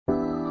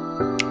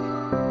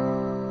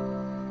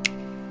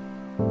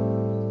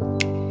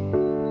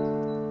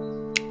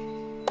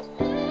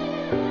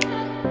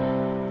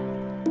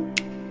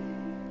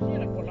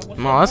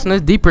Oh,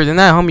 that's deeper than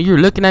that, homie. You're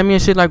looking at me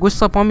and shit like,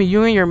 what's up, homie?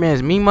 You and your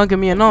man's me mugging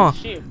me and all.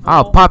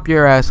 I'll pop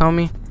your ass,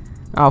 homie.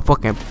 I'll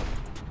fucking.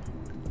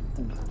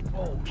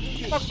 Oh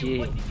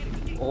shit.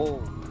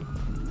 Oh.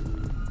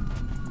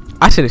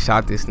 I should have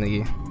shot this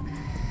nigga.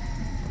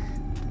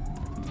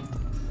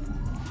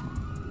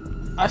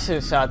 I should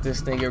have shot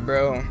this nigga,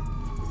 bro.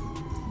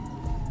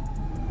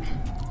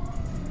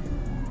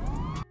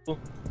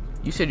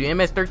 You said you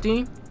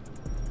MS-13?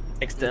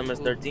 Next to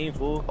MS-13,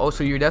 fool. Oh,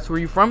 so that's where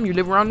you from? You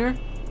live around there?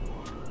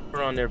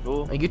 Around there,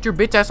 fool. Hey, get your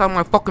bitch ass out of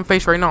my fucking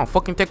face right now.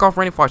 Fucking take off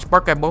running before I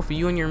spark at both of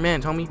you and your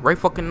mans, homie. Right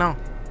fucking now.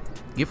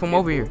 Get from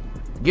over here.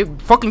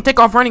 Fucking take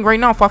off running right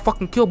now if I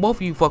fucking kill both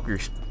of you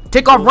fuckers.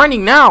 Take off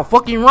running now.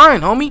 Fucking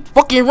run, homie.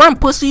 Fucking run,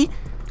 pussy.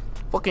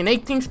 Fucking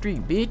 18th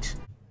Street, bitch.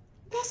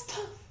 That's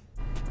tough.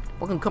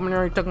 Fucking coming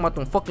here and talking about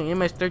them fucking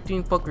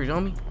MS-13 fuckers,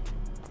 homie.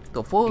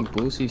 The fuck? Fucking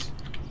pussies.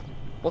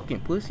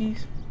 Fucking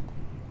pussies.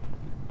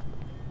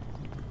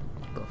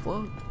 The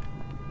fuck?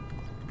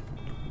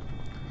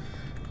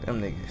 Them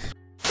niggas.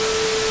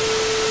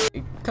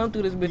 Hey, come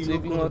through this bitch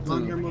if you want to.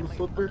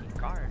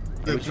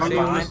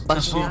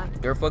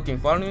 They're fucking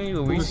following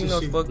you. We seen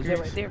those fuckers.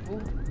 Right there,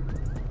 fool.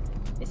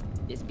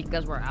 It's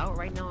because we're out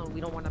right now and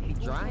we don't want to be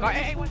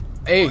dry.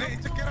 Hey.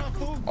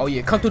 Oh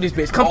yeah, come through this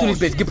bitch. Come through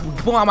this bitch.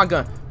 Pull out my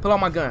gun. Pull out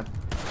my gun.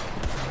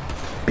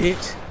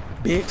 Bitch.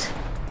 Bitch.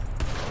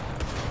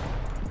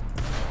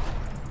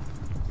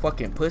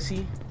 Fucking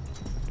pussy.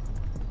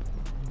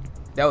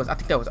 I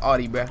think that was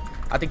Audi, bruh.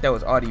 I think that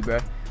was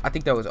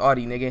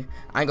Audi, nigga.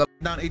 I ain't gonna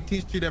down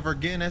 18th Street ever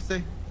again,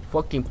 essay.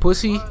 Fucking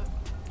pussy.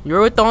 You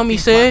heard what the homie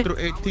said? Through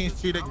 18th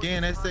Street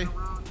again, essay.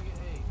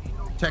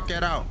 Check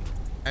it out.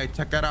 Hey,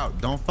 check that out.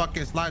 Don't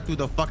fucking slide through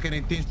the fucking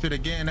 18th Street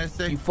again,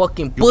 essay. You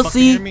fucking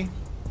pussy. Fucking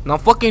now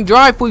fucking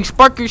drive before you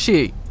spark your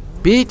shit,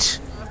 bitch.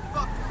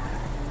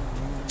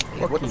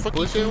 What the fuck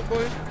you saying,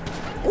 boy?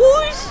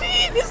 Oh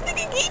shit, this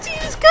nigga Geechee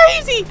is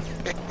crazy.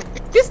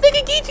 This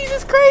nigga Geechee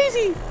is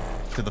crazy.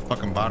 To the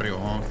fucking barrio,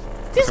 Holmes.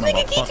 This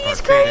nigga Geechee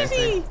is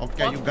crazy.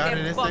 Okay, you got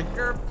it, essay.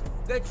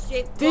 Good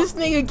shit. This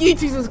nigga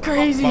Geechee is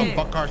crazy.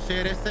 Fuck our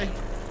shit, essay.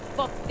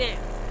 Fuck them.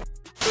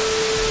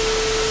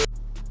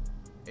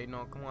 Hey,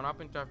 no, come on, up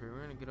in traffic.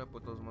 We're gonna get up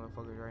with those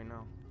motherfuckers right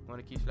now.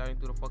 Wanna keep sliding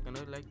through the fucking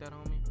hood like that,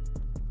 homie?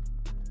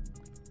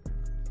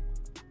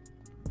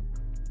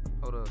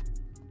 Hold up.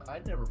 I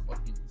never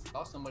fucking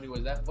thought somebody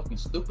was that fucking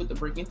stupid to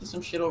break into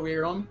some shit over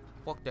here, homie.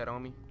 Fuck that,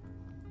 homie.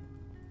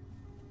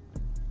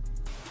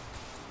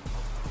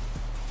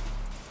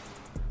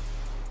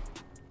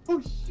 Oh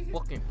shit.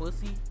 Fucking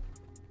pussy.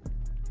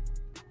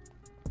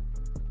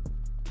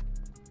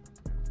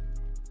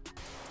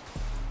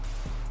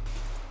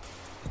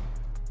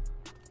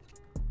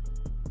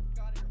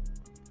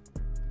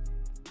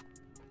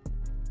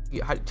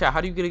 Yeah, how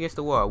do you get against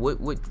the wall?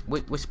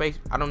 What space?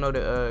 I don't know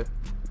the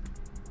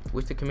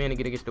what's the command to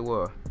get against the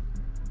wall?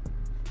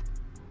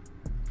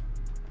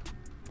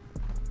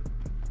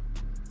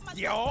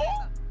 Yo.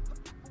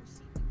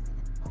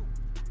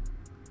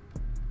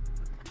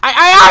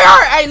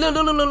 Hey, look.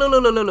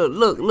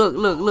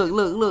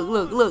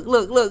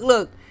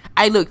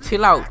 Hey, look,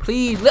 chill out,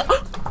 please. Look.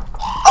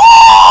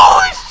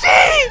 Oh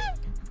shit!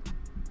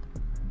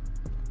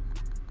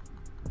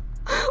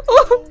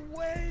 No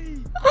way.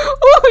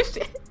 Oh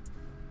shit!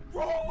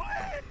 Bro,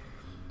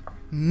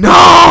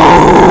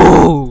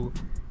 No!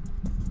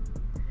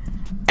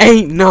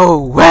 Ain't no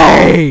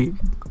way!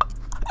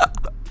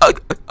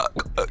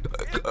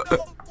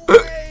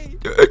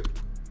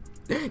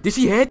 Did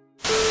she hit?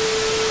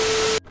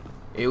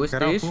 Hey, what's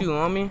the issue,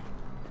 homie?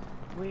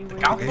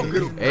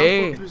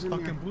 Hey.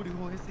 Fucking booty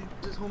hole, essay.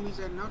 This homie's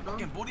at now, dog.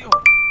 fucking booty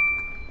hole.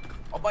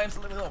 All by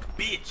himself, little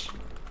bitch.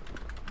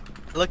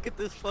 Look at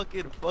this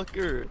fucking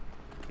fucker.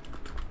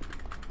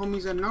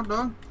 Homie's at now,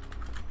 dog.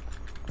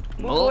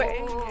 Oh,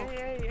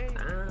 Hey,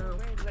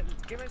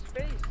 give him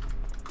space.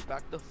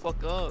 back the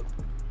fuck up.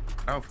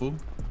 Out, fool.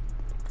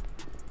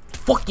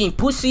 Fucking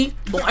pussy.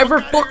 Don't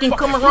ever fucking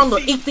come around the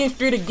 18th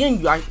Street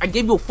again. I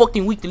gave you a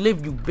fucking week to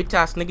live, you bitch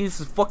ass nigga. This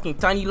is fucking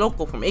Tiny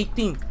Loco from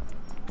 18.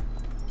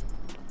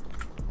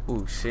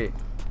 Oh shit.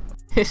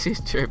 This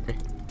is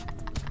tripping.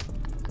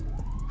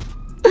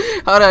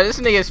 Hold up, this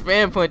nigga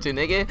spam punching,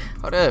 nigga.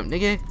 Hold up,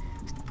 nigga.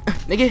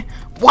 Nigga,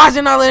 why is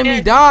it not letting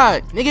me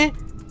die? Nigga.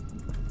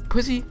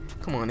 Pussy.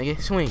 Come on, nigga.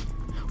 Swing.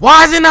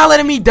 Why is it not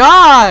letting me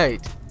die?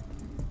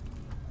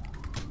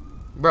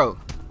 Bro,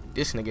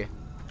 this nigga.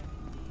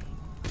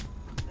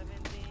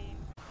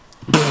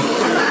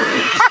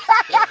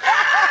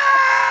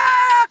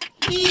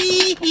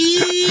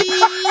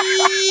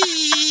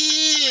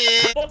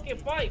 Fucking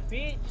fight,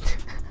 bitch.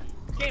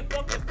 Can't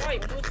fucking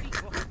fight, pussy.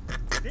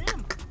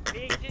 Damn.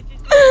 Hey,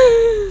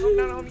 calm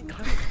down, homie.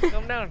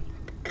 Calm down.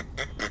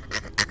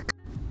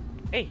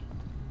 Hey.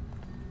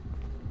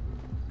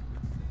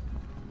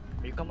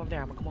 You come up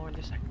there. I'm gonna come over on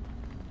this side.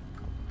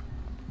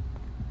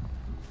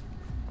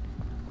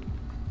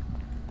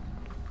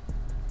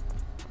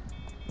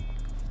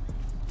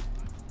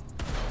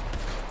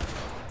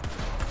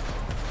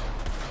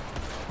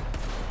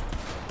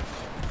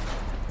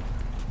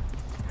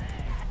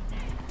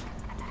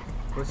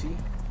 Pussy.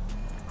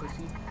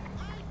 Pussy.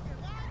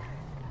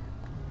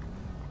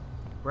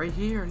 Right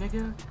here,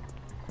 nigga.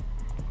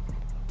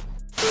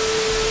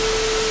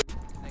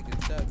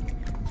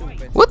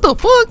 What the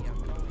fuck?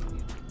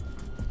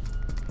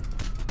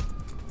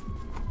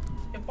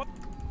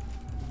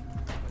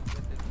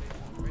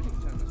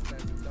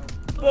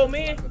 Whoa,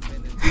 man.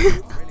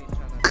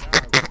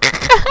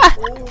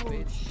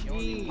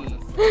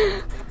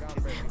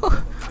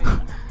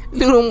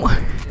 Little more.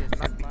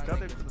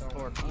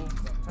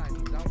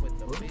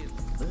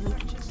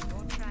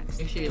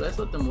 Hey, shit, let's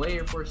let them lay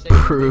here for a second.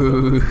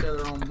 True. Each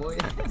other on, boy.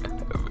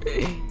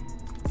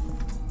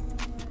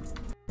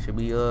 Should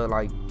be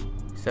like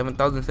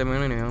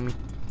 7,700, homie.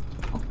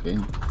 Okay.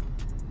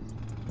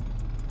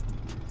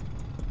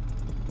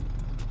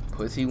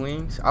 Pussy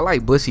wings. I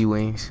like bussy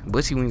wings.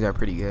 Bussy wings are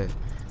pretty good.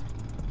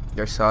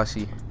 They're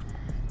saucy,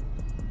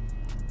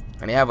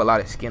 and they have a lot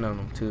of skin on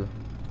them too.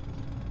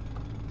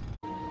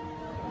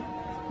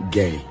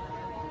 Gay.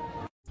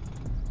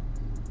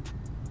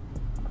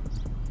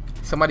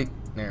 Somebody,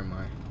 never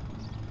mind.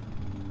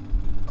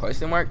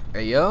 Question mark?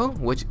 Hey yo,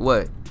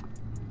 what?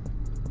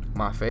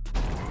 My face.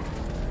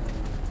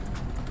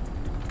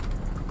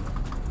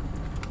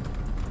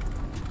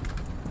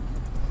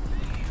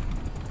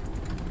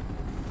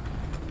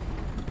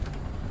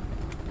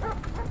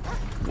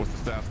 What's the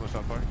staff list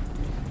so far?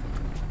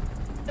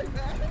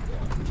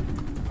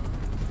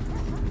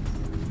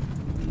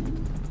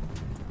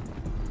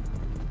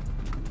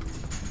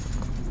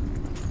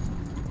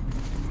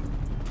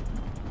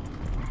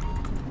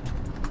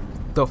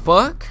 The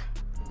fuck?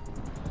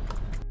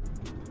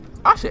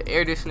 I should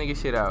air this nigga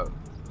shit out.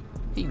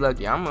 He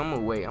lucky. I'm gonna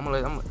wait.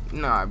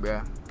 Nah,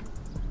 bruh.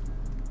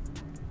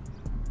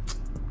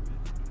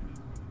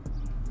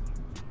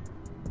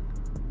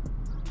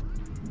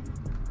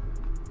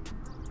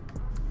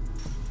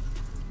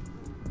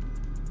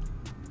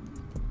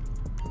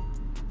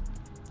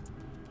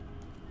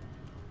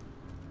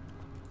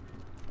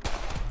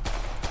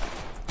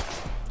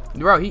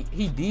 Bro, he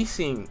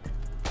desynced.